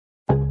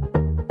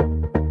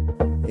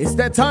It's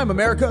that time,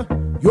 America.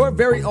 Your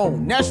very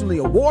own nationally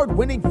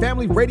award-winning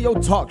family radio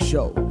talk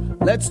show,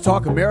 Let's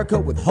Talk America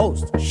with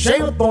host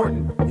Shana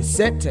Thornton, is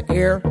set to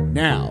air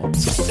now.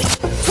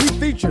 We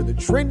feature the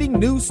trending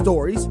news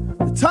stories,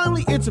 the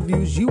timely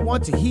interviews you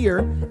want to hear,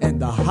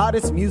 and the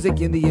hottest music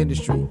in the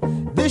industry.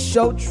 This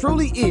show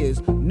truly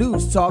is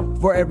news talk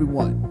for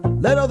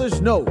everyone. Let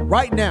others know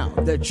right now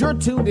that you're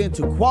tuned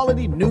into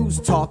quality news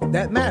talk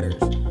that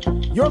matters.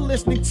 You're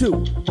listening to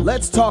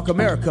Let's Talk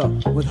America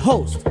with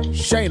host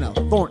Shana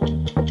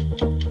Thornton.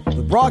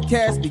 The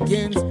broadcast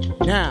begins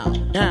now.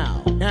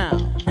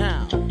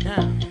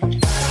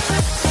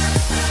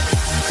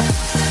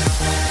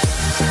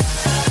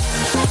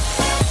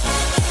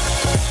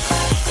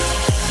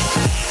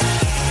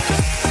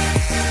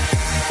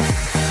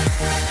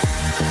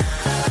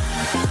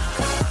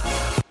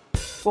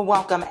 Well,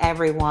 welcome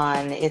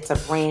everyone. It's a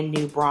brand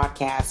new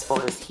broadcast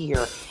for us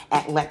here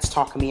at Let's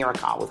Talk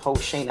America with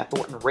host Shana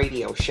Thornton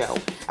Radio Show.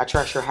 I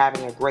trust you're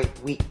having a great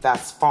week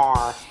thus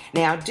far.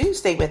 Now, do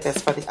stay with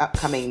us for the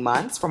upcoming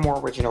months for more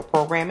original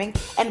programming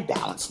and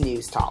balanced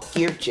news talk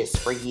here just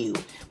for you.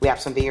 We have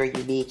some very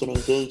unique and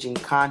engaging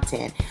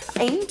content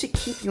aimed to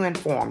keep you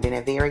informed in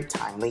a very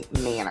timely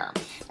manner.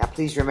 Now,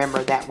 please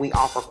remember that we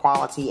offer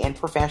quality and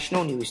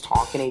professional news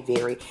talk in a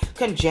very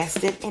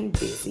congested and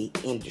busy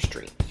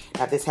industry.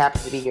 Now, if this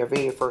happens to be your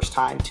very first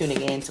time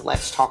tuning in to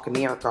Let's Talk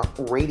America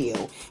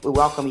Radio, we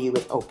welcome you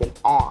with open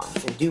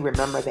arms. And do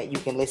remember that you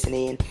can listen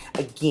in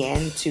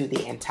again to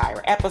the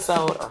entire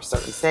episode or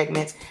certain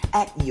segments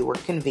at your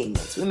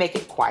convenience. We make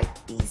it quite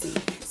easy.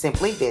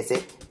 Simply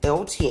visit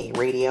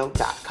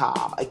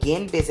ltaradio.com.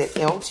 Again, visit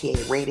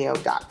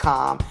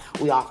ltaradio.com.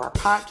 We offer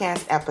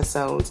podcast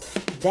episodes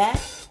that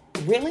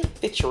really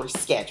fit your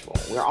schedule.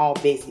 We're all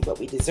busy, but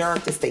we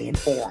deserve to stay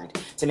informed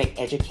to make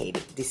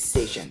educated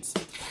decisions.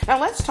 Now,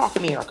 Let's Talk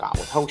America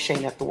with host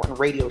Shana Thornton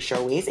Radio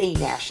Show is a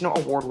national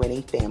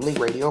award-winning family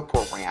radio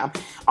program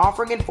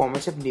offering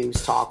informative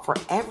news talk for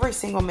every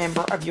single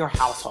member of your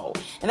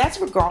household. And that's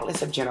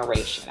regardless of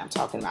generation. I'm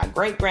talking about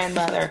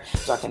great-grandmother, I'm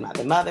talking about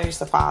the mothers,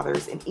 the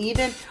fathers, and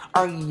even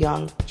our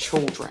young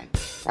children.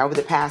 Now, over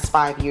the past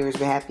 5 years,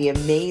 we had the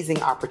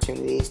amazing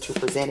opportunities to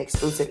present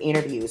exclusive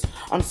interviews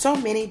on so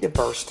many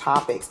diverse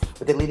topics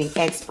with the leading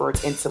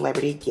experts and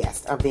celebrity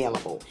guests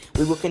available.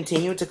 We will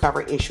continue to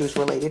cover issues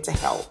related to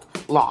health,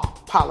 law,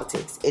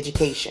 politics,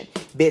 education,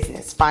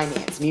 business,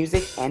 finance,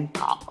 music, and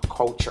pop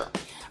culture.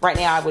 Right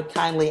now, I would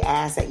kindly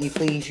ask that you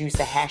please use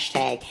the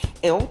hashtag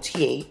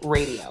LTA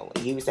Radio.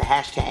 Use the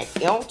hashtag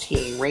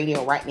LTA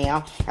Radio right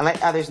now and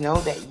let others know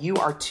that you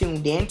are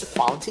tuned in to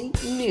quality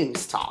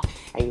news talk.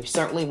 And you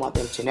certainly want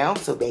them to know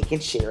so they can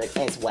share it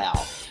as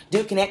well.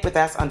 Do connect with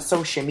us on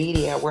social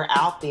media. We're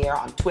out there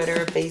on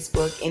Twitter,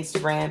 Facebook,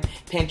 Instagram,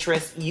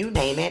 Pinterest, you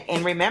name it.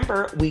 And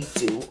remember, we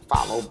do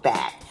follow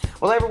back.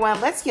 Well, everyone,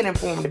 let's get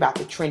informed about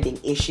the trending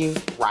issues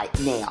right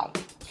now.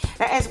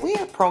 Now, as we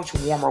approach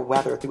warmer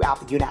weather throughout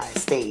the United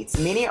States,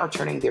 many are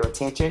turning their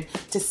attention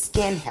to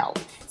skin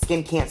health.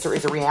 Skin cancer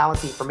is a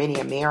reality for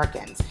many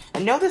Americans.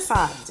 And know the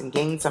signs and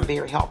gain some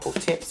very helpful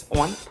tips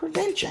on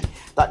prevention.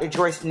 Dr.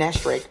 Joyce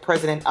Nestrick,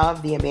 president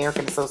of the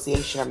American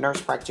Association of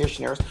Nurse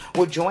Practitioners,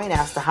 will join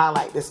us to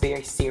highlight this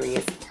very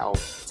serious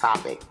health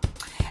topic.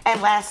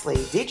 And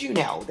lastly, did you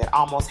know that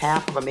almost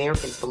half of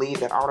Americans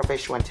believe that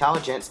artificial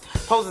intelligence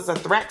poses a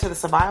threat to the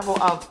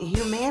survival of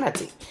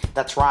humanity?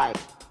 That's right.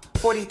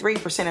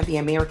 43% of the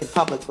American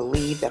public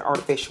believe that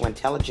artificial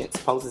intelligence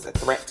poses a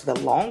threat to the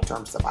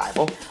long-term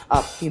survival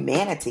of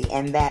humanity,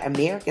 and that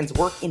Americans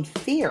work in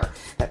fear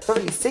that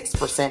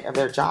 36% of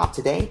their job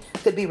today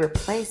could be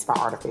replaced by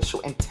artificial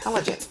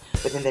intelligence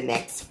within the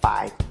next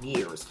 5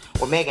 years.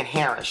 Well, Megan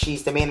Harris,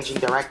 she's the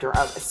managing director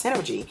of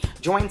Synergy,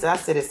 joins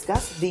us to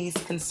discuss these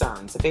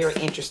concerns. A very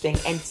interesting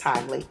and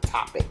timely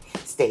topic.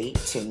 Stay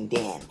tuned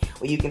in.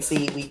 Well, you can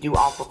see we do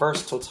offer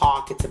versatile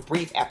talk. It's a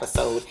brief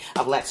episode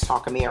of Let's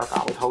Talk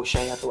America with host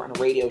Shana Thornton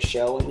Radio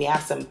Show, and we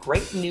have some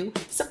great new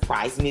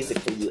surprise music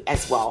for you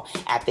as well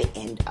at the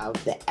end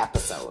of the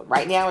episode.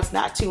 Right now, it's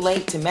not too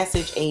late to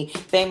message a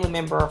family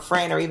member, a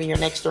friend, or even your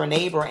next door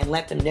neighbor and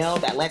let them know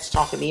that Let's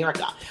Talk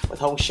America with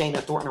host Shana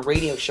Thornton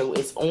Radio Show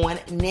is on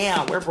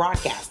now. We're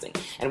broadcasting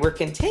and we're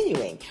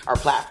continuing our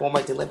platform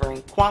of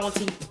delivering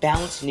quality,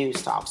 balanced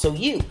news talk. So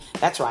you,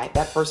 that's right,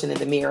 that person in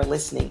the mirror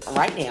listening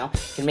right now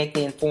can make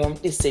the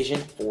informed decision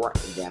for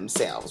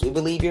themselves. We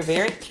believe you're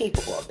very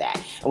capable of that,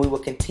 and we will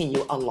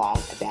continue along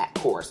that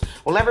course.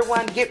 Well,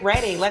 everyone, get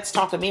ready. Let's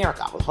Talk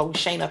America with host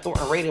Shana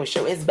Thornton Radio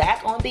Show is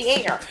back on the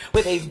air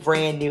with a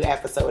brand new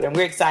episode, and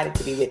we're excited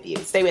to be with you.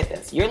 Stay with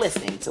us. You're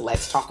listening to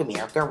Let's Talk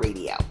America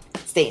Radio.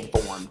 Stay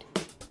informed.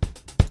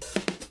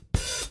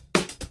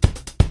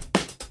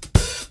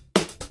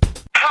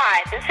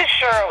 Hi, this is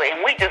Shirley,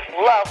 and we just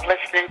love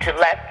listening to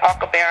Let's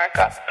Talk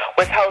America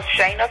with host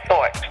Shana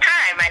Thornton.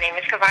 Hi, my name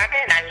is Kavaka,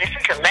 and I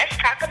listen to Let's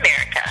Talk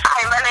America.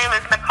 Hi, my name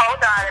is Nicole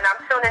Dodd, and I'm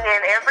tuning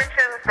in every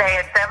Tuesday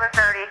at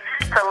 7:30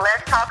 to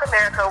Let's Talk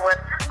America with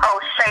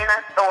host,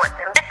 Shana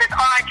Thornton. This is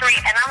Audrey,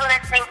 and I'm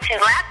listening to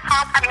Let's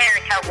Talk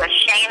America with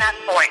Shana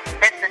Thornton.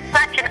 This is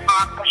such an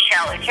awesome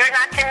show. If you're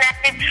not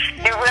connected,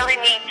 you really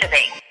need to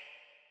be.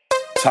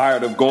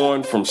 Tired of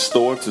going from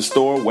store to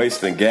store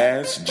wasting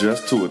gas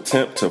just to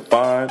attempt to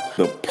find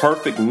the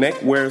perfect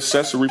neckwear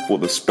accessory for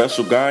the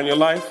special guy in your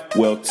life?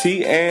 Well,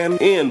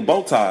 T&N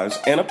Bow Ties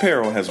and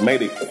Apparel has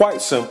made it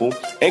quite simple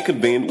and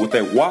convenient with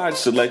a wide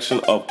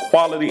selection of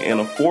quality and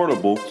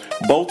affordable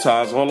bow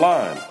ties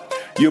online.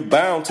 You're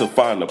bound to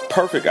find the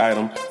perfect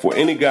item for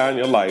any guy in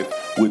your life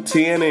with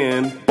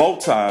T&N Bow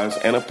Ties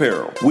and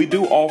Apparel. We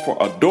do offer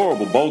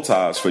adorable bow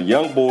ties for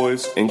young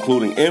boys,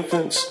 including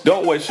infants.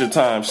 Don't waste your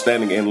time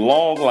standing in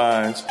long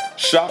lines.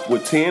 Shop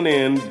with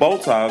T&N Bow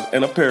Ties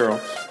and Apparel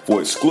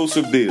for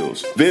exclusive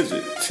deals.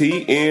 Visit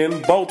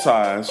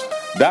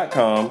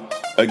tnbowties.com.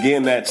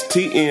 Again, that's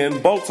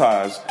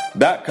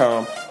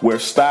tnbowties.com, where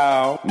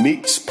style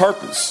meets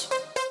purpose.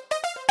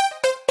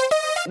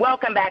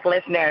 Welcome back,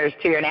 listeners,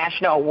 to your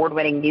national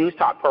award-winning news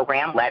talk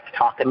program, Let's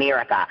Talk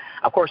America.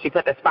 Of course, we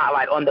put the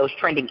spotlight on those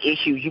trending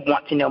issues you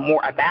want to know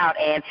more about,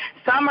 and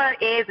summer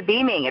is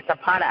beaming. It's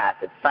upon us.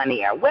 It's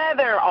sunnier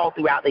weather all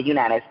throughout the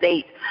United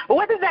States. But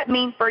what does that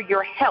mean for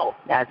your health?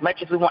 Now, as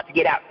much as we want to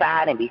get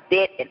outside and be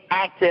fit and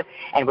active,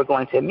 and we're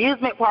going to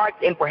amusement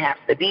parks and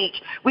perhaps the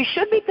beach, we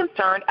should be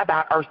concerned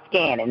about our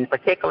skin, and in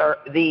particular,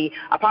 the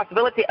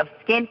possibility of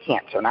skin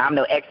cancer. Now, I'm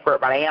no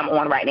expert, but I am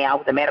on right now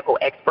with a medical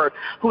expert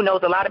who knows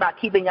a lot about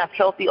keeping us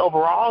healthy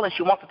overall, and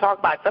she wants to talk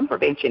about some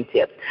prevention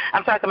tips.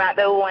 I'm talking about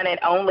the one and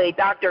only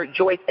Dr.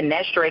 Joyce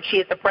Nestrick. She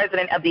is the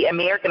president of the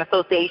American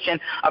Association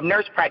of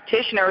Nurse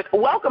Practitioners.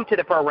 Welcome to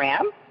the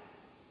program.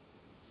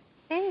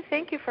 Hey,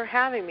 thank you for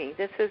having me.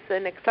 This is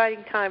an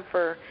exciting time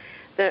for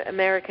the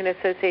American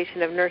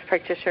Association of Nurse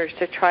Practitioners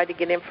to try to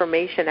get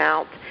information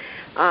out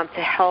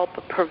to help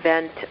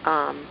prevent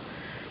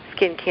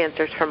skin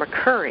cancers from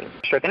occurring.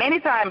 Sure. And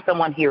anytime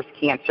someone hears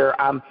cancer,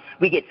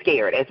 we get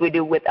scared, as we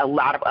do with a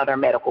lot of other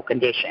medical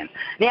conditions.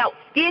 Now,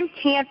 skin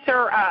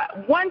cancer,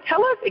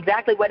 tell us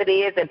exactly what it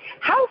is and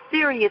how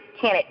serious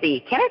can it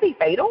be? Can it be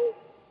fatal?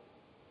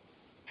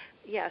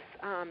 Yes,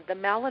 the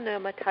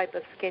melanoma type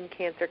of skin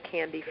cancer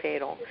can be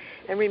fatal.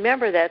 And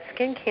remember that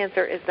skin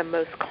cancer is the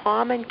most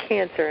common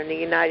cancer in the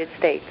United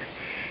States.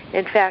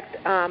 In fact,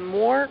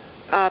 more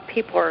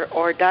people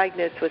are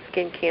diagnosed with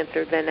skin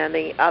cancer than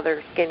any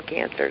other skin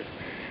cancers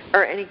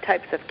or any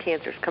types of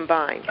cancers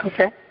combined.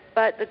 Okay.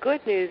 But the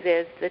good news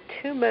is the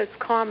two most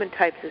common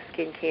types of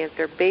skin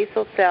cancer,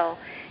 basal cell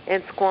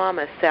and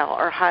squamous cell,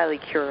 are highly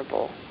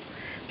curable.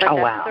 But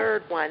the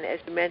third one,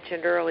 as you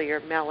mentioned earlier,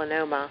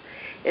 melanoma,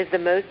 is the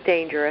most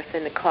dangerous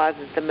and it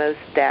causes the most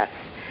deaths.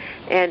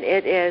 And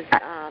it is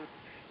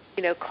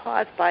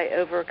caused by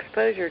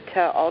overexposure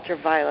to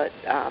ultraviolet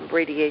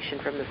radiation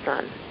from the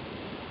sun.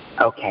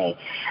 Okay.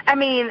 I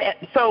mean,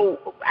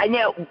 so I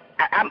know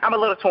I'm a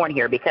little torn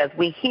here because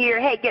we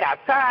hear, hey, get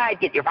outside,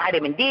 get your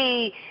vitamin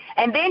D,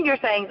 and then you're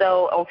saying,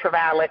 though,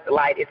 ultraviolet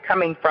light is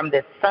coming from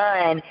the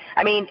sun.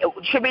 I mean,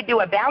 should we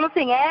do a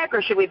balancing act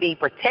or should we be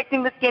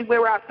protecting the skin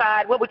when we're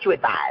outside? What would you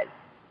advise?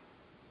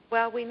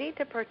 Well, we need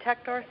to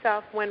protect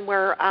ourselves when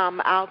we're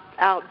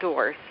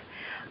outdoors.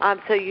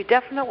 So you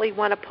definitely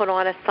want to put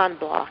on a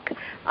sunblock.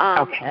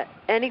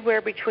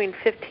 Anywhere between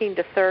 15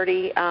 to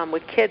 30.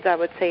 With kids, I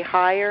would say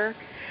higher.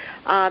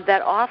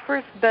 That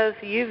offers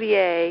both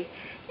UVA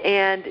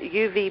and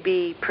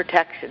UVB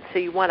protection. So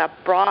you want a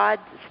broad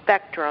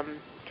spectrum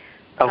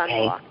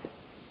sunblock.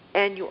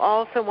 And you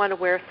also want to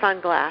wear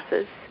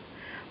sunglasses.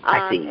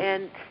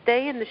 And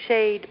stay in the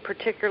shade,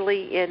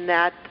 particularly in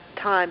that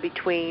time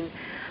between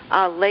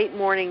late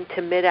morning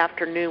to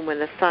mid-afternoon when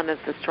the sun is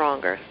the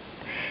strongest.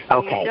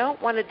 Okay. You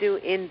don't want to do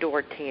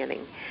indoor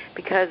tanning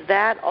because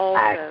that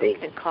also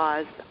can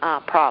cause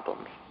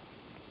problems.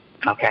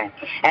 Okay.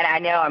 And I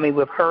know,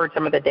 we've heard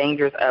some of the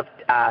dangers of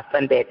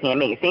sunbed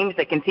tanning. It seems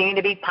to continue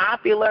to be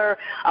popular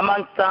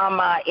among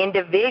some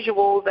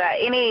individuals.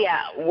 Any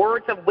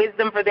words of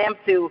wisdom for them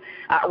to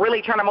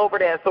really turn them over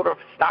to sort of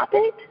stop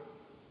it?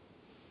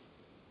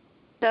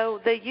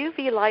 So the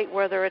UV light,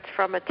 whether it's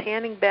from a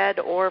tanning bed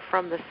or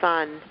from the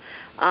sun,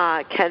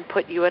 can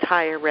put you at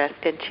higher risk.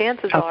 And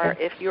chances are,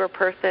 if you're a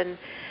person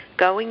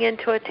going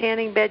into a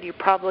tanning bed, you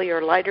probably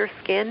are lighter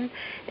skinned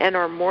and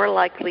are more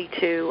likely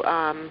to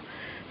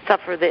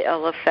suffer the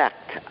ill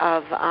effect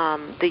of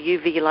the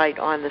UV light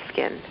on the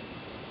skin.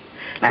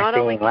 Not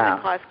only can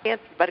it cause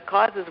cancer, but it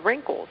causes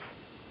wrinkles.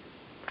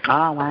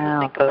 Oh,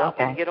 wow. Think about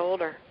when you get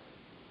older.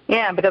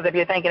 Yeah, because if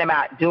you're thinking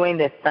about doing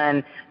this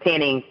sun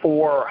tanning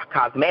for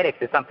cosmetics,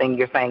 it's something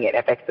you're saying it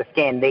affects the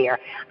skin there.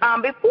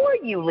 Before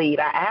you leave,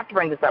 I have to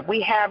bring this up.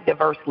 We have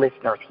diverse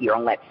listeners here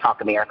on Let's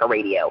Talk America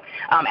Radio.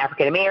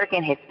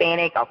 African-American,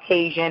 Hispanic,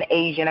 Caucasian,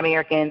 Asian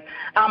Americans.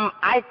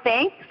 I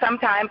think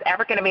sometimes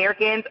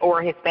African-Americans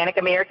or Hispanic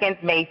Americans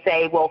may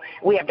say, well,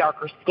 we have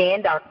darker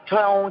skin, dark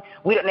tone.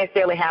 We don't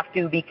necessarily have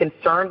to be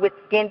concerned with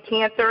skin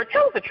cancer.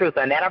 Tell us the truth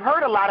on that. I've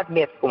heard a lot of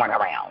myths going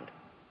around.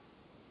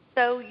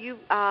 So you,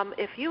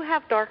 if you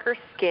have darker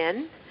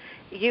skin,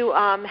 you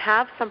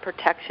have some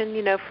protection,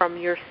 from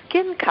your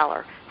skin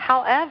color.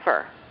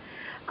 However,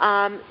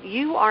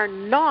 you are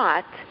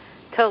not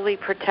totally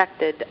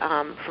protected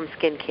from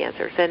skin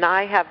cancers. And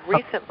I have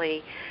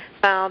recently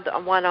found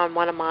one on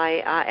one of my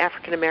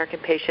African-American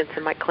patients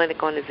in my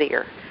clinic on his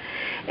ear.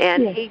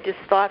 And he just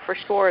thought for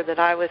sure that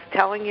I was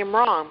telling him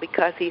wrong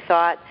because he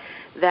thought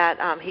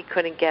that he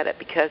couldn't get it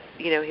because,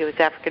 he was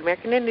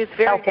African-American and he's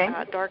very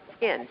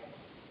dark-skinned.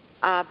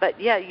 But,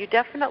 yeah, you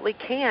definitely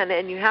can,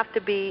 and you have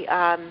to be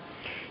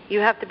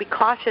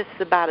cautious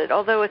about it.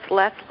 Although it's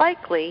less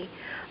likely,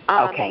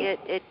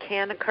 it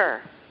can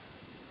occur.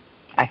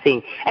 I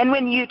see. And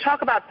when you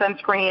talk about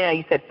sunscreen,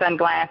 you said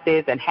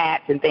sunglasses and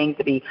hats and things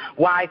to be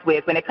wise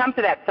with. When it comes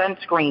to that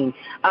sunscreen,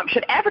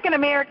 should African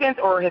Americans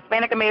or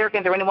Hispanic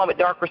Americans or anyone with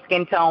darker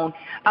skin tone,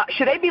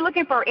 should they be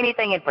looking for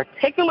anything in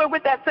particular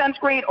with that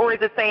sunscreen, or is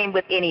it the same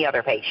with any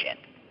other patient?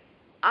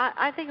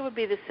 I think it would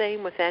be the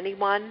same with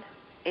anyone.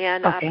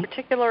 And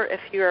particular if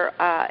you're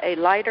a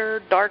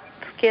lighter,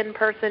 dark-skinned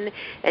person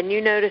and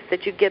you notice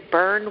that you get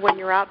burned when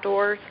you're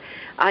outdoors,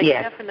 you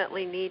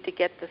definitely need to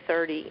get the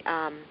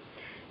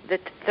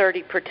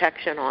 30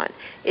 protection on.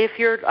 If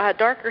you're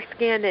darker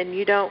skinned and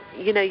you don't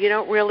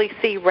really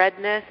see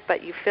redness,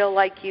 but you feel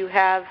like you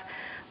have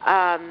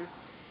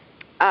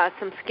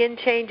some skin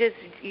changes,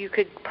 you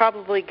could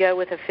probably go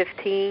with a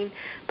 15.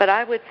 But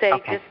I would say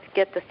just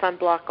get the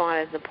sunblock on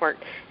is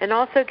important, and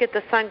also get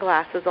the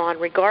sunglasses on,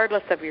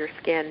 regardless of your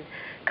skin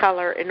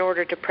color, in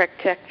order to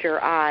protect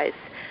your eyes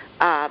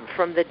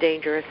from the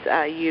dangerous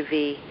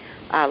UV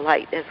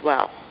light as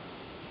well.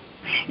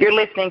 You're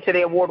listening to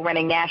the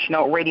award-winning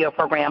national radio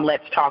program,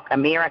 Let's Talk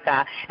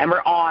America, and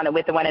we're on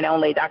with the one and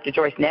only Dr.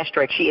 Joyce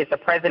Nestrick. She is the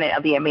president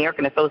of the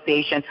American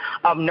Association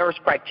of Nurse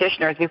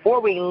Practitioners. Before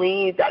we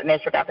leave, Dr.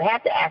 Nestrick, I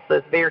have to ask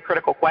this very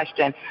critical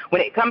question.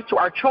 When it comes to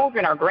our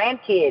children, our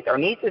grandkids, our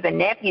nieces and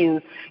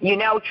nephews,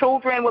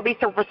 children will be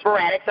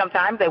sporadic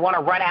sometimes. They want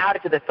to run out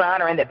into the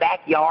sun or in the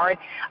backyard.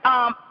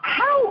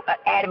 How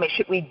adamant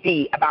should we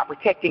be about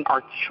protecting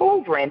our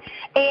children?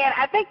 And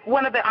I think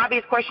one of the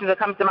obvious questions that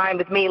comes to mind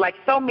with me, like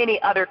so many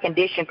other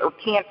conditions or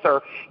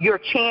cancer, your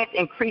chance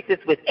increases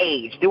with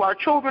age. Do our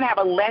children have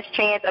a less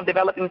chance of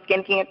developing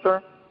skin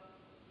cancer?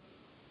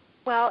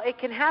 Well, it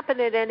can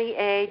happen at any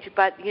age,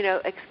 but,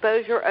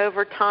 exposure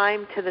over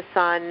time to the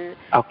sun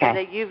and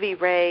the UV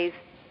rays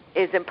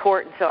is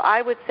important. So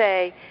I would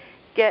say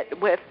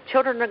if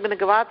children are going to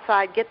go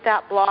outside, get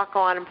that block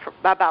on them for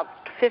about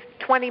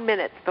 20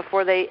 minutes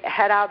before they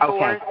head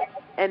outdoors.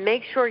 And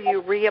make sure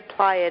you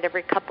reapply it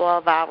every couple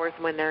of hours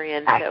when they're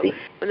in. So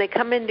when they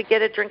come in to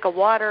get a drink of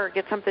water or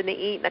get something to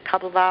eat in a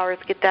couple of hours,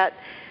 get that,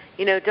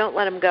 don't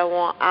let them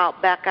go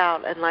back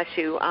out unless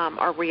you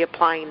are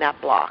reapplying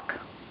that block.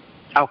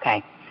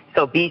 Okay.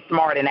 So be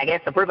smart. And I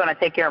guess if we're going to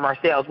take care of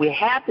ourselves, we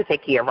have to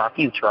take care of our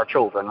future, our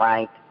children,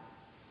 right?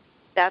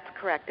 That's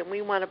correct, and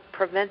we want to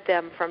prevent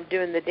them from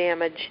doing the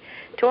damage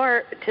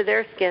to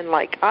their skin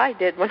like I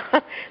did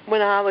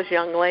when I was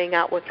young, laying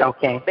out with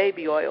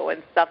baby oil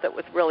and stuff that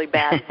was really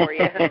bad for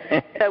you.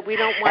 So we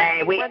don't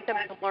want we want them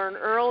to learn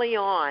early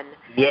on,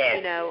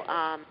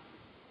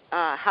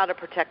 how to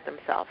protect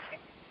themselves.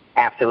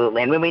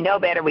 Absolutely. And when we know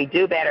better, we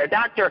do better.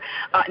 Dr.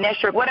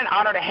 Nestrick, what an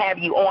honor to have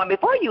you on.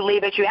 Before you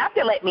leave us, you have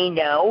to let me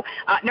know,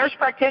 nurse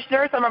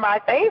practitioners, some of my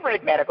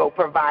favorite medical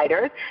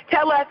providers,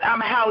 tell us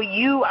how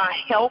you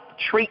help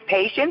treat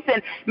patients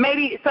and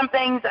maybe some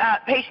things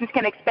patients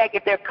can expect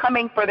if they're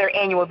coming for their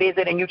annual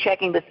visit and you're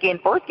checking the skin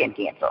for skin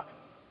cancer.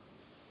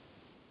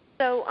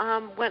 So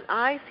when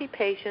I see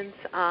patients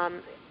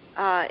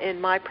in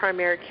my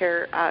primary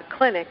care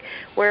clinic,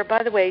 where,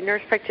 by the way,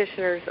 nurse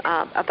practitioners,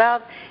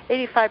 about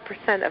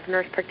 85% of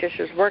nurse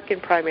practitioners work in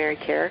primary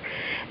care,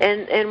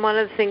 and one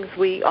of the things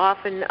we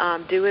often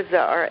do is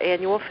our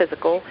annual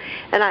physical,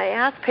 and I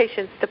ask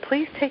patients to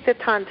please take the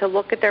time to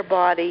look at their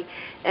body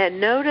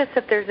and notice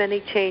if there's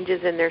any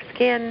changes in their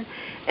skin,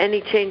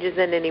 any changes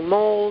in any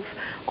moles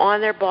on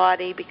their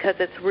body, because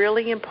it's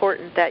really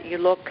important that you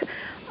look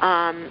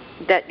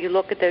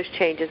at those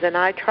changes. And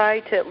I try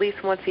to at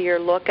least once a year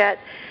look at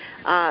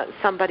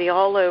somebody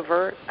all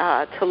over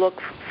to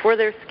look for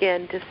their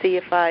skin to see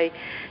if I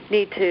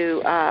need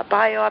to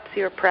biopsy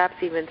or perhaps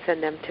even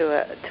send them to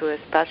a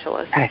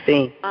specialist. I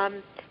see.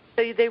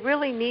 So they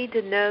really need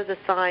to know the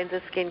signs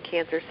of skin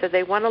cancer. So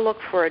they want to look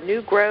for a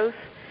new growth,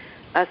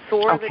 a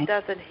sore that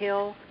doesn't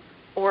heal,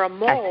 or a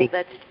mole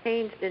that's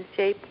changed in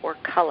shape or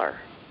color.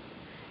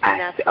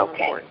 And that's so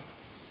important.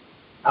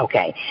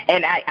 Okay,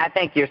 and I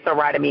think you're so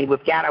right. I mean,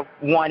 we've got to,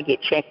 one,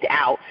 get checked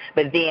out,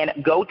 but then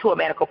go to a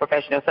medical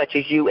professional such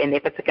as you, and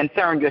if it's a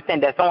concern, you'll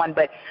send us on.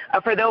 But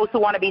for those who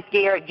want to be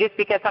scared, just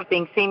because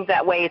something seems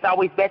that way, it's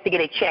always best to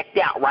get it checked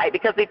out, right?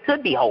 Because it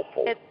could be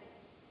hopeful.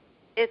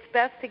 It's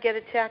best to get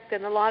it checked,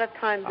 and a lot of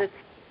times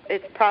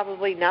it's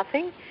probably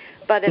nothing,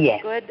 but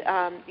it's good,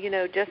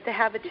 just to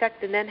have it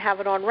checked and then have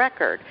it on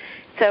record.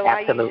 So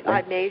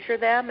I measure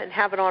them and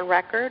have it on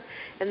record,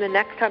 and the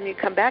next time you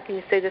come back and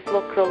you say this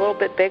looks a little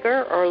bit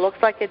bigger or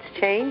looks like it's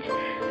changed,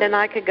 then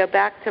I could go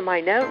back to my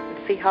note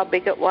and see how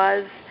big it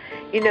was,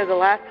 the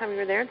last time you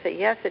were there, and say,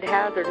 yes, it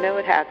has, or no,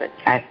 it hasn't.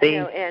 I see.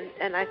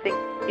 And I think,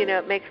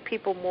 it makes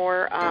people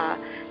more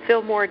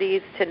feel more at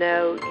ease to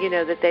know,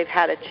 that they've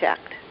had it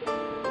checked.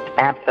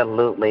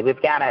 Absolutely.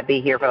 We've got to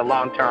be here for the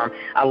long term,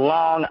 a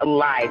long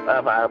life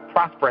of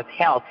prosperous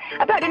health.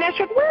 Dr.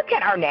 Neshek, where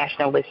can our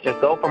national listeners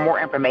go for more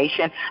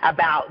information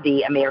about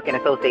the American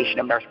Association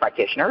of Nurse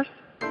Practitioners?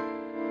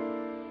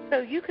 So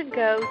you can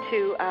go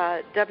to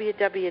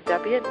www.aanp.org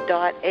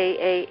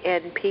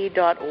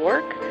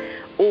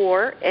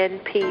or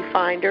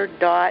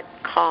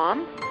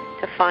npfinder.com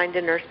to find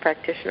a nurse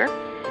practitioner.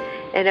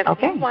 And if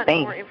you want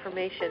more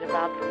information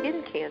about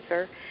skin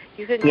cancer,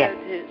 you can go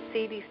to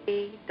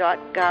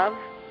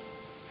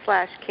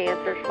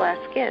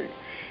cdc.gov/cancer/skin.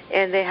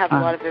 And they have a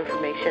lot of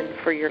information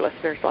for your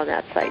listeners on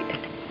that site.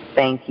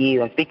 Thank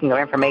you. And speaking of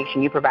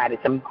information, you provided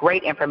some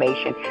great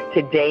information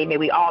today. May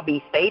we all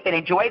be safe and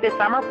enjoy this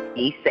summer.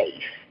 Be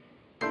safe.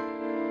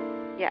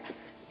 Yes,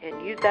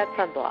 and use that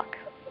sunblock.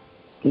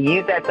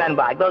 Use that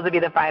sunblock. Those will be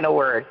the final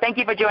words. Thank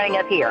you for joining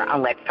us here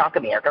on Let's Talk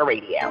America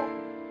Radio.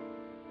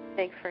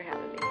 Thanks for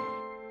having me.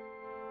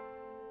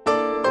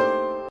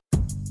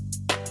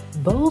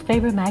 Bold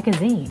Favor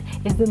Magazine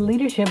is the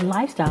leadership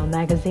lifestyle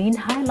magazine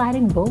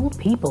highlighting bold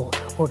people,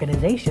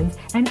 organizations,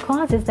 and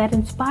causes that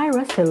inspire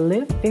us to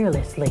live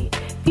fearlessly.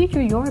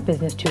 Feature your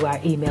business to our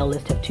email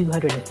list of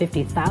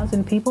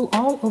 250,000 people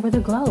all over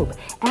the globe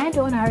and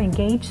on our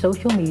engaged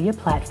social media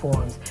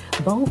platforms.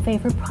 Bold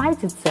Favor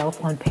prides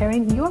itself on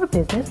pairing your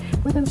business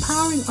with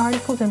empowering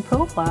articles and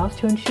profiles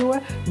to ensure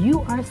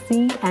you are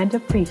seen and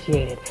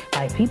appreciated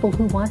by people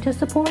who want to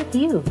support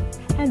you.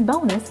 And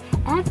bonus,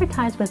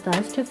 advertise with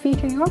us to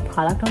feature your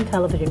product on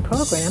television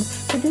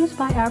programs produced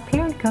by our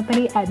parent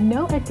company at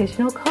no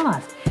additional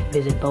cost.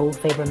 Visit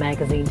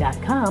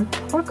boldfavormagazine.com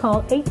or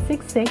call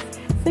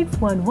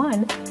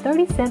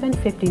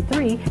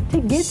 866-611-3753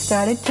 to get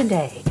started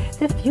today.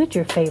 The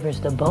future favors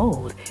the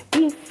bold.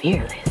 Be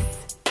fearless.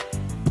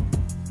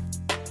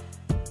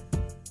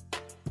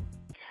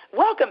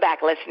 Welcome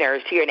back,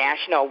 listeners, to your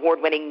national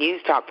award-winning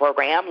news talk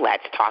program,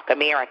 Let's Talk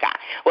America.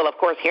 Well, of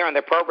course, here on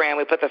the program,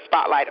 we put the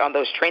spotlight on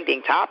those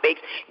trending topics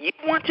you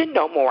want to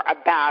know more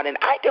about. And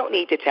I don't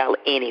need to tell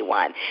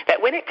anyone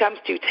that when it comes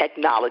to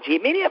technology,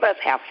 many of us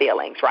have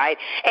feelings, right?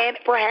 And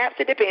perhaps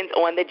it depends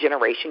on the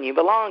generation you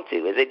belong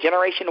to. Is it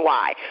Generation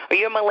Y? Are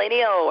you a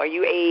millennial? Are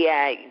you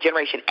a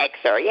Generation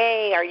Xer?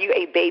 Yay, are you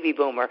a baby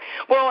boomer?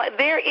 Well,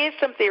 there is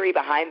some theory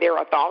behind there,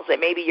 or thoughts that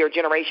maybe your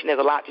generation has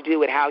a lot to do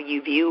with how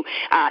you view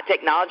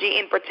technology.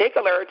 In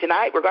particular,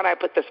 tonight we're going to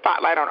put the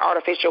spotlight on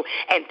artificial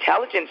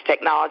intelligence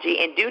technology,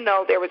 and do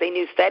know there was a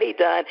new study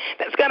done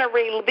that's going to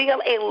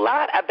reveal a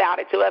lot about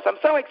it to us. I'm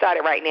so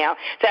excited right now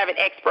to have an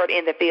expert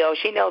in the field.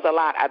 She knows a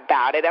lot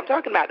about it. I'm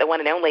talking about the one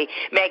and only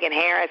Megan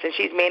Harris, and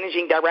she's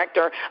managing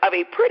director of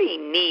a pretty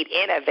neat,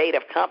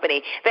 innovative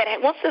company that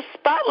wants to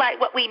spotlight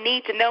what we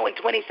need to know in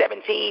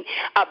 2017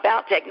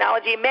 about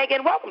technology.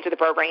 Megan, welcome to the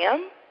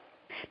program.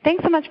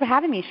 Thanks so much for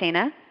having me,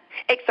 Shana.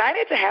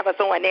 Excited to have us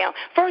on now.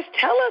 First,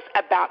 tell us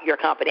about your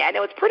company. I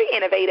know it's pretty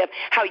innovative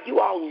how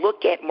you all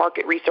look at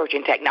market research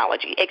and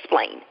technology.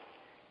 Explain.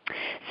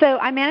 So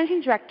I'm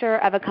managing director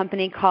of a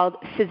company called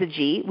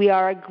Syzygy. We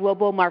are a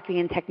global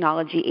marketing and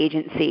technology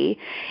agency,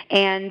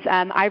 and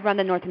I run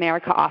the North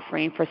America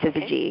offering for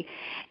Syzygy.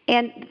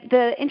 And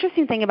the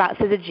interesting thing about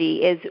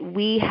Syzygy is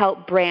we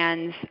help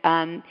brands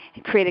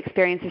create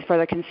experiences for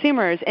their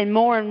consumers, and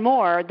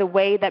more, the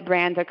way that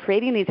brands are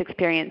creating these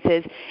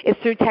experiences is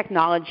through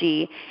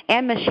technology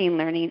and machine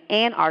learning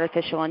and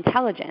artificial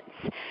intelligence.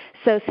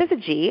 So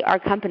Syzygy, our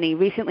company,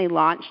 recently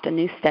launched a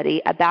new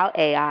study about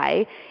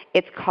AI.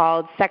 It's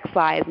called Sex,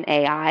 Lies, and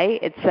AI.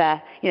 It's,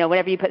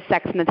 whenever you put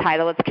sex in the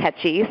title, it's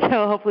catchy,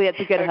 so hopefully it's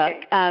a good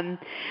hook.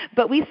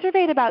 But we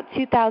surveyed about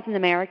 2,000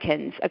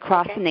 Americans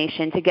across the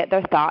nation to get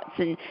their thoughts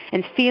and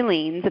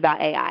feelings about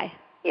AI.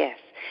 Yes.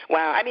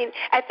 Wow. I mean,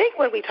 I think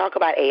when we talk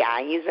about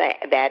AI, use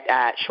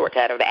that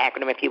shortcut or the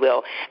acronym, if you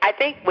will, I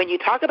think when you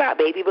talk about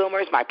baby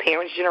boomers, my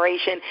parents'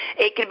 generation,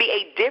 it can be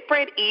a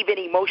different, even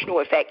emotional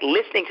effect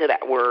listening to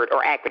that word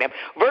or acronym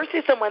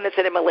versus someone that's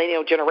in a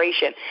millennial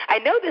generation. I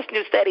know this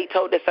new study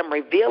told us some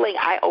revealing,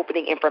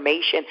 eye-opening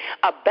information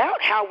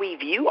about how we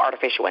view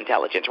artificial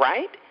intelligence,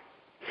 right?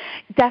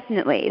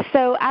 Definitely.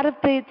 So out of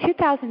the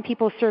 2,000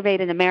 people surveyed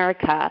in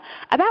America,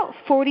 about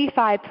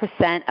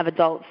 45% of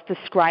adults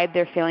describe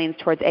their feelings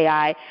towards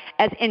AI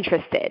as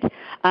interested.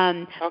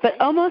 But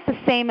almost the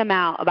same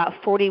amount, about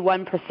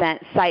 41%,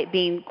 cite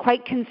being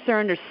quite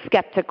concerned or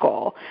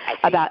skeptical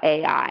about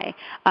AI.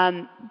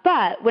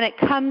 But when it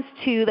comes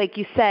to, like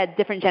you said,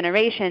 different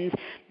generations,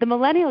 the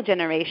millennial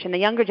generation, the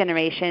younger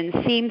generation,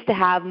 seems to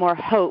have more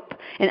hope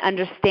and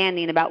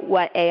understanding about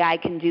what AI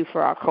can do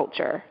for our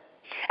culture.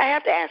 I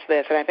have to ask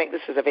this, and I think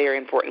this is a very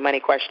important money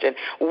question.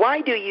 Why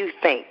do you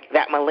think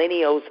that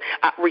millennials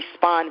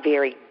respond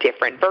very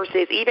different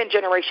versus even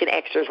Generation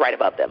Xers right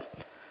above them?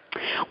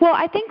 Well,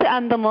 I think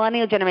the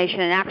millennial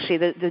generation, and actually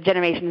the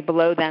generations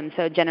below them,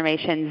 so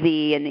Generation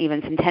Z and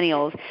even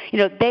Centennials,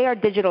 they are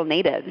digital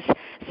natives.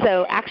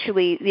 So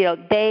actually,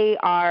 they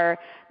are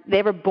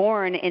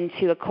born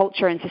into a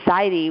culture and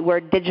society where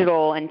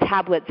digital and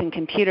tablets and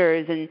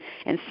computers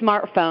and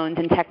smartphones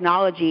and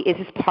technology is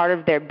just part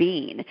of their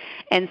being.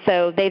 And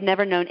so they've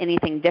never known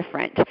anything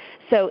different.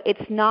 So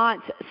it's not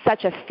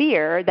such a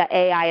fear that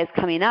AI is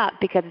coming up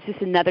because it's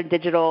just another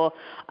digital,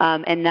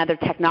 another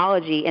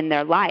technology in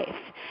their life.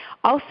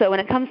 Also, when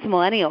it comes to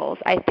millennials,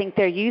 I think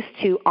they're used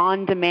to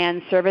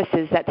on-demand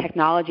services that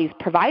technologies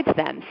provides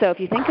them. So if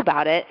you think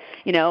about it,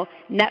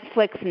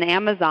 Netflix and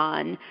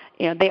Amazon,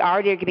 they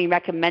already are getting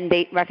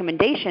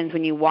recommendations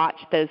when you watch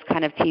those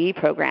kind of TV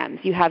programs.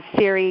 You have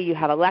Siri, you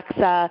have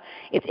Alexa.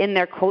 It's in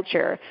their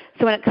culture.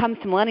 So when it comes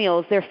to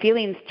millennials, their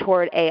feelings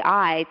toward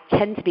AI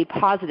tend to be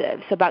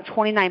positive. So about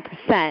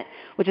 29%,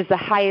 which is the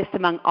highest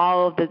among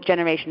all of the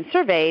generations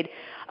surveyed,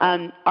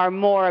 are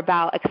more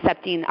about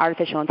accepting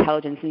artificial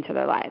intelligence into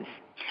their lives.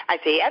 I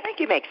see. I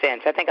think you make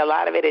sense. I think a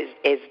lot of it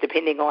is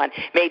depending on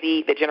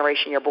maybe the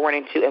generation you're born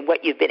into and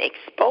what you've been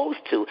exposed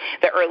to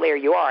the earlier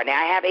you are.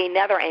 Now, I have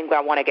another angle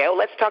I want to go.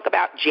 Let's talk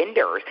about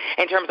genders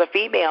in terms of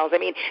females. I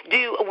mean,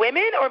 do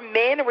women or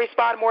men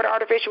respond more to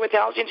artificial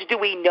intelligence? Do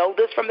we know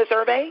this from the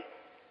survey?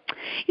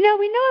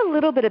 We know a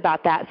little bit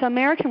about that. So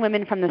American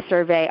women from the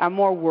survey are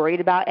more worried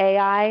about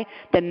AI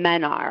than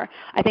men are.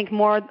 I think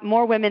more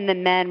women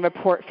than men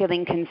report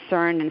feeling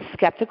concerned and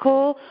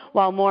skeptical,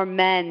 while more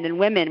men than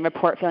women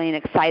report feeling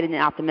excited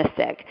and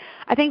optimistic.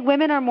 I think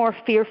women are more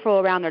fearful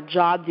around their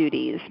job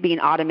duties being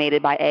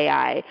automated by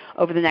AI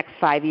over the next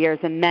 5 years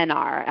than men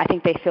are. I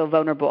think they feel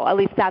vulnerable. At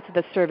least that's what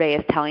the survey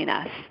is telling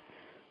us.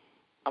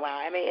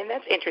 Wow, and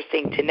that's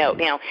interesting to note.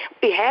 Now,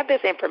 we have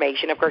this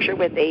information. Of course, you're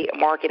with a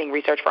marketing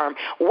research firm.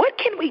 What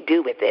can we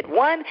do with it?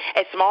 One,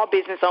 as small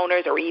business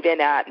owners or even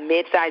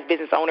mid-sized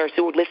business owners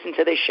who would listen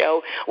to this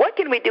show, what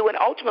can we do? And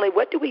ultimately,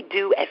 what do we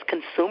do as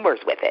consumers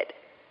with it?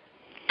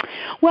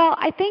 Well,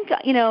 I think,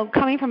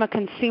 coming from a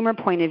consumer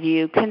point of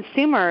view,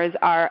 consumers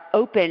are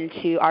open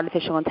to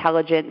artificial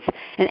intelligence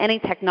and any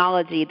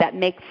technology that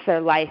makes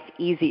their life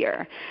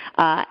easier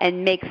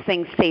and makes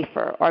things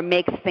safer or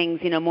makes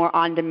things, more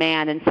on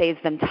demand and saves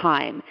them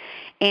time.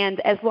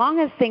 And as long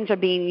as things are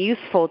being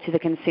useful to the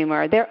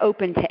consumer, they're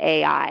open to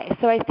AI.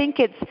 So I think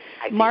it's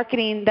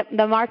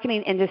the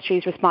marketing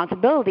industry's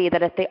responsibility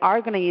that if they are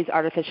going to use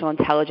artificial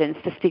intelligence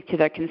to speak to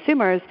their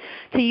consumers,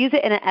 to use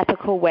it in an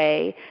ethical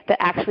way that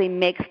actually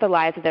makes the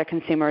lives of their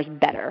consumers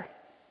better.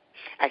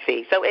 I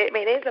see. So, it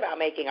is about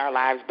making our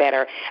lives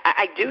better.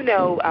 I do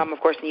know, of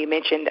course, and you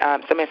mentioned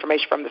some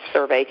information from the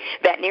survey,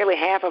 that nearly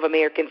half of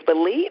Americans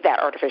believe that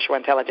artificial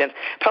intelligence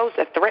poses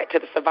a threat to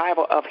the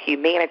survival of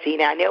humanity.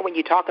 Now, I know when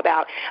you talk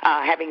about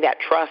having that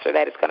trust or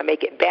that it's going to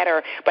make it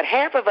better, but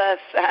half of us,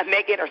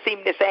 Megan, are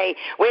seeming to say,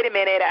 wait a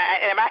minute,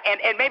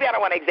 and maybe I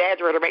don't want to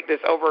exaggerate or make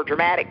this over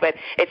dramatic, but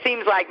it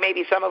seems like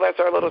maybe some of us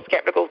are a little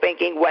skeptical,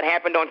 thinking what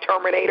happened on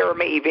Terminator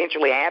may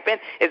eventually happen.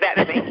 Is that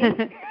the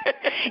thinking?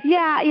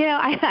 Yeah,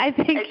 I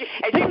think.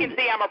 As you can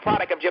see, I'm a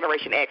product of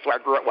Generation X, where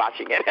I grew up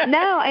watching it.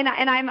 No, and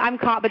I'm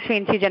caught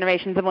between two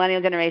generations, the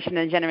millennial generation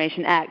and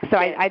Generation X, so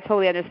I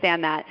totally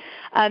understand that.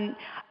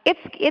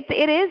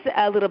 It is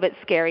a little bit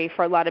scary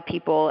for a lot of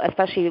people,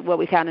 especially what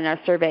we found in our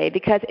survey,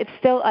 because it's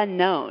still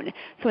unknown.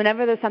 So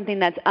whenever there's something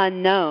that's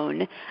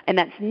unknown and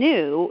that's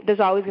new, there's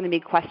always going to be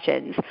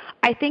questions.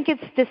 I think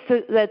it's just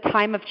the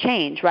time of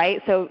change,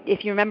 right? So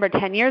if you remember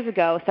 10 years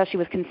ago, especially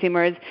with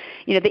consumers,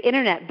 the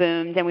internet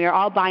boomed and we were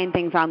all buying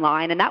things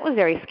online, and that was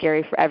very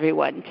scary for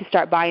everyone to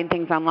start buying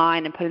things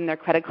online and putting their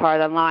credit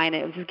card online.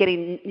 It was just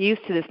getting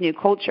used to this new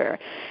culture.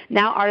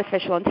 Now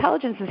artificial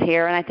intelligence is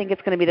here, and I think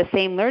it's going to be the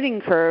same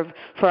learning curve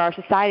for our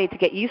society to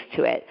get used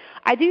to it.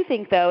 I do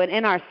think, though, and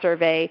in our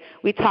survey,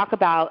 we talk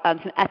about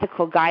some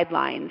ethical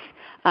guidelines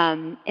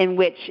in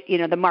which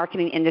the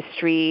marketing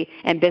industry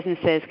and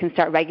businesses can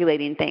start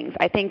regulating things.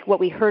 I think what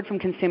we heard from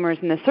consumers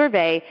in the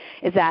survey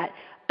is that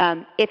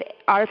if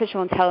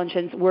artificial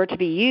intelligence were to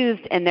be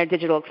used in their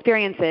digital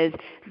experiences,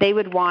 they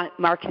would want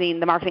the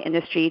marketing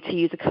industry to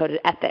use a code of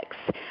ethics.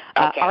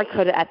 Okay. Our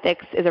code of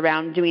ethics is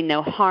around doing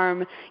no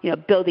harm,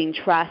 building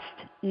trust,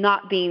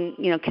 not being,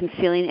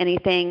 concealing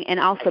anything, and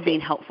also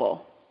being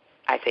helpful.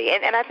 I see.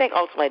 And I think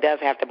ultimately it does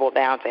have to boil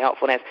down to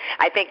helpfulness.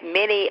 I think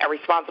many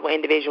responsible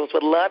individuals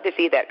would love to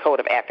see that code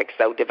of ethics,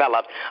 though,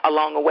 developed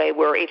along a way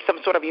where it's some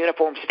sort of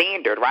uniform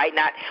standard, right?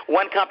 Not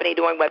one company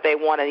doing what they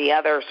want and the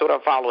other sort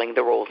of following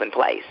the rules in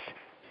place.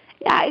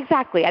 Yeah,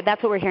 exactly.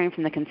 That's what we're hearing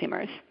from the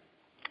consumers.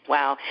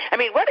 Wow.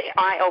 What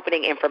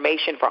eye-opening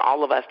information for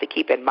all of us to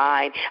keep in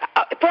mind.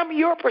 From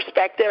your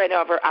perspective, I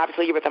know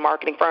obviously you're with a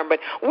marketing firm, but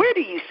where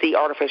do you see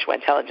artificial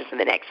intelligence in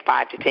the next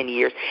 5 to 10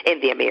 years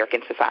in the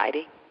American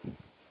society?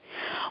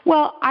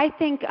 Well, I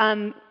think,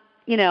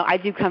 I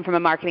do come from a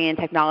marketing and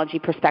technology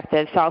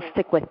perspective, so I'll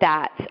stick with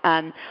that.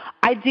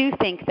 I do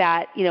think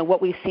that,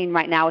 what we've seen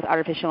right now with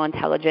artificial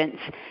intelligence,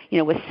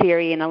 with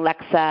Siri and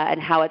Alexa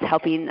and how it's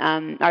helping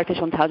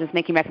artificial intelligence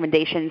making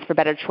recommendations for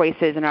better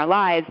choices in our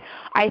lives,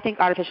 I think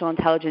artificial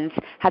intelligence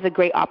has a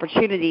great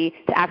opportunity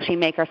to actually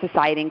make our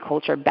society and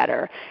culture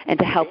better and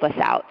to help us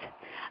out.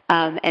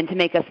 And to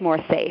make us more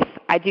safe.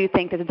 I do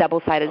think there's a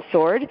double-sided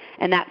sword,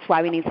 and that's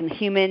why we need some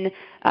human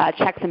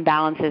checks and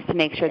balances to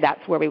make sure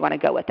that's where we want to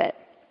go with it.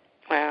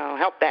 Well,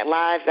 help that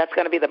lives. That's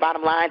going to be the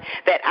bottom line.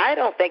 That I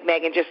don't think,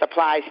 Megan, just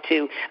applies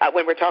to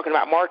when we're talking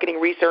about marketing,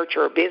 research,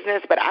 or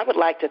business, but I would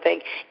like to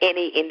think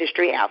any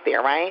industry out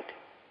there, right?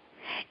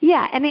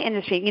 Yeah, any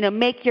industry.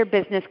 Make your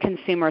business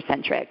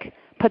consumer-centric.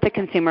 Put the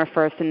consumer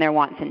first in their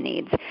wants and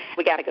needs.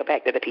 We got to go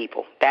back to the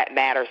people. That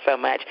matters so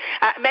much.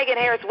 Megan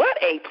Harris, what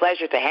a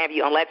pleasure to have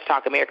you on Let's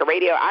Talk America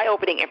Radio.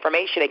 Eye-opening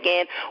information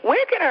again.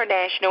 Where can our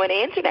national and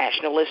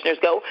international listeners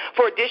go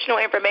for additional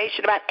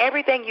information about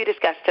everything you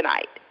discussed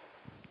tonight?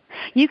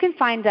 You can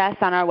find us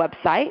on our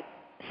website,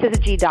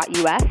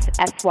 syzygy.us,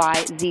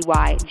 syzygy.us.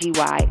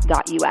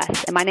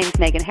 And my name is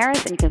Megan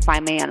Harris, and you can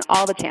find me on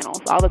all the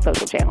channels, all the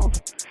social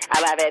channels. I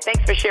love it.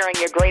 Thanks for sharing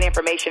your great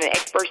information and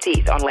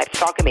expertise on Let's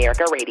Talk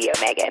America Radio,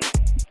 Megan.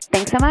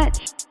 Thanks so much.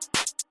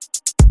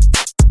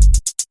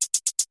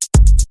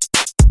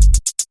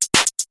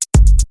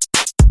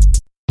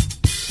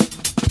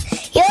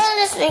 You're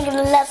listening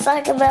to Let's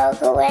Talk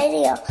America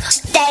Radio.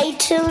 Stay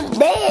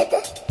tuned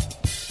in.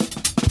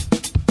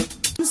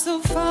 So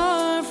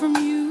far from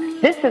you.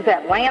 This is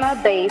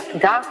Atlanta-based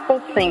gospel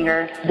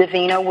singer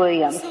Davina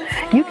Williams.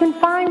 You can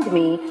find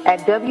me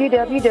at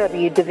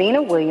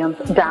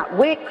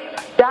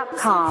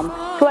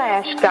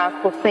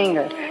www.davinawilliams.wix.com/gospel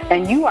singer.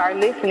 And you are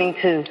listening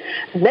to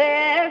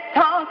Let's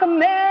Talk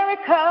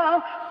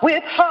America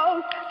with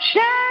host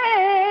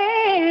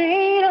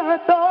Shana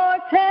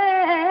Thornton.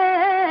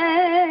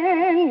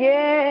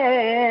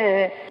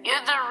 Yeah.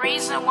 You're the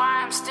reason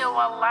why I'm still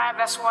alive.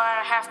 That's why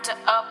I have to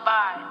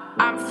abide.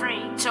 I'm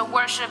free to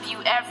worship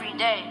you every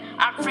day.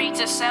 I'm free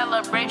to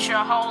celebrate your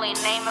holy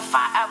name. If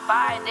I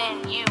abide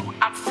in you,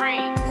 I'm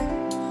free.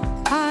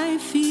 I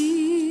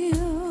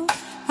feel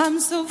I'm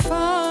so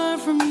far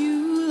from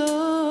you,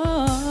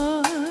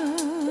 Lord,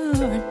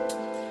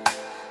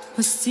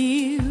 but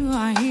still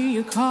I hear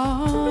you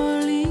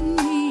calling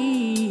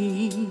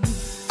me.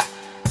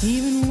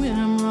 Even when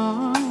I'm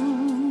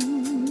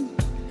wrong,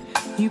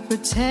 you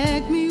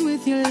protect me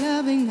with your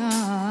loving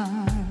arms.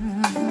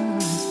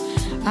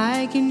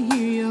 I can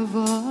hear your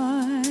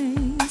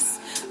voice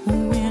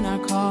when I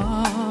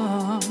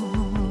call.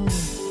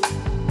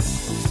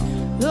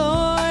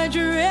 Lord,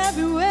 you're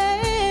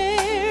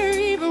everywhere,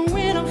 even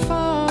when I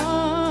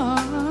fall.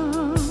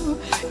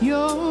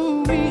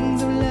 Your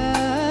wings of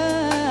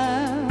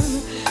love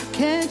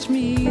catch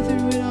me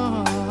through it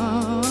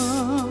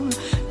all.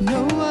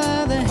 No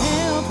other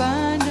help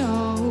I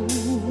know,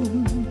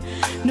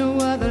 no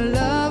other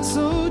love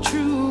so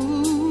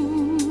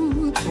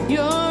true.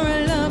 You're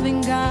a loving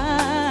God.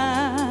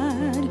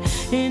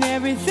 In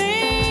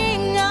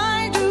everything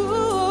I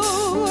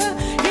do,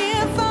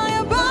 if I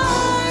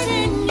abide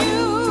in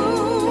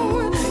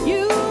you,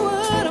 you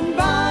would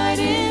abide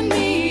in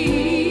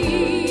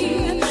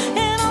me,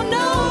 and I'll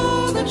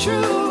know the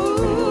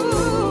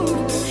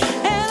truth,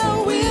 and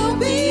I will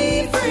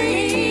be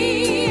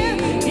free.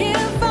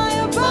 If I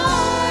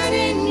abide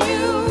in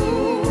you,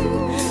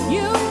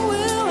 you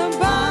will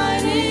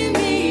abide in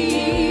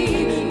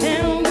me,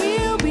 and I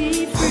will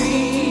be free.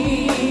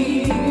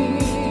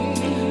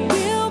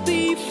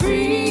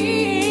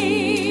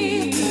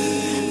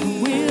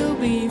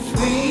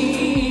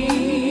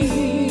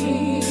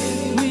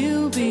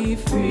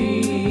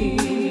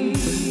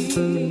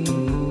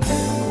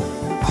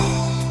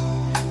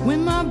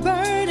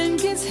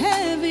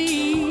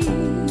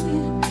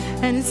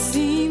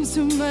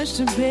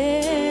 To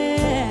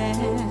bear,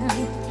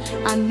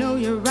 I know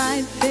you're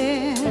right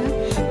there,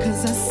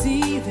 'cause I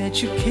see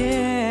that you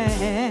care.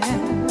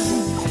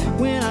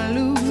 When I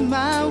lose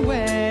my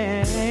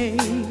way,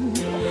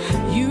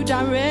 you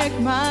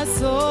direct my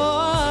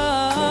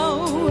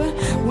soul.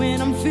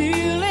 When I'm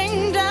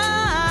feeling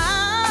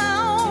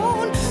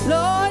down,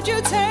 Lord, you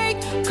take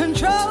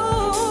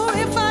control.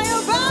 If I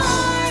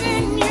abide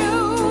in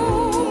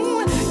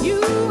you,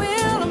 you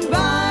will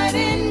abide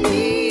in me.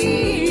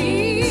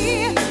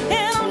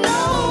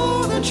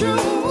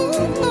 True.